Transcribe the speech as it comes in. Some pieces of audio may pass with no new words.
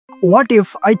What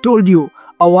if I told you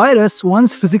a virus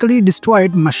once physically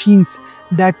destroyed machines,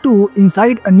 that too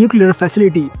inside a nuclear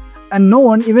facility, and no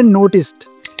one even noticed?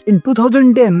 In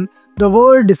 2010, the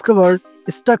world discovered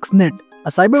STUXnet, a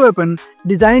cyber weapon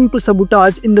designed to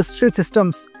sabotage industrial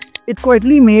systems. It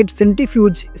quietly made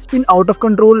centrifuge spin out of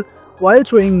control while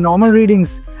showing normal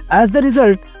readings. As the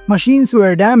result, machines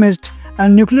were damaged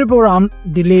and nuclear program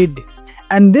delayed.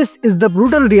 And this is the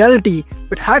brutal reality,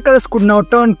 but hackers could now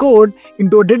turn code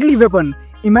into a deadly weapon.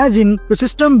 Imagine your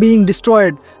system being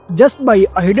destroyed just by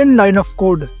a hidden line of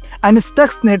code. And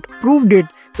STUXnet proved it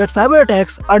that cyber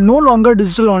attacks are no longer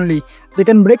digital only. They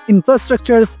can break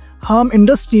infrastructures, harm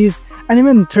industries, and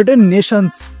even threaten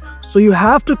nations. So you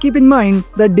have to keep in mind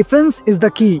that defense is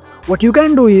the key. What you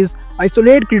can do is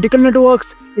isolate critical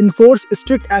networks, enforce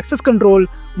strict access control,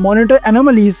 monitor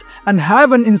anomalies, and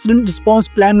have an incident response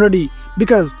plan ready.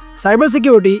 Because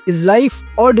cybersecurity is life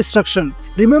or destruction.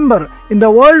 Remember, in the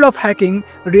world of hacking,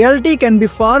 reality can be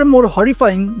far more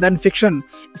horrifying than fiction.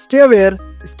 Stay aware,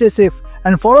 stay safe,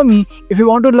 and follow me if you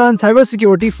want to learn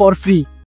cybersecurity for free.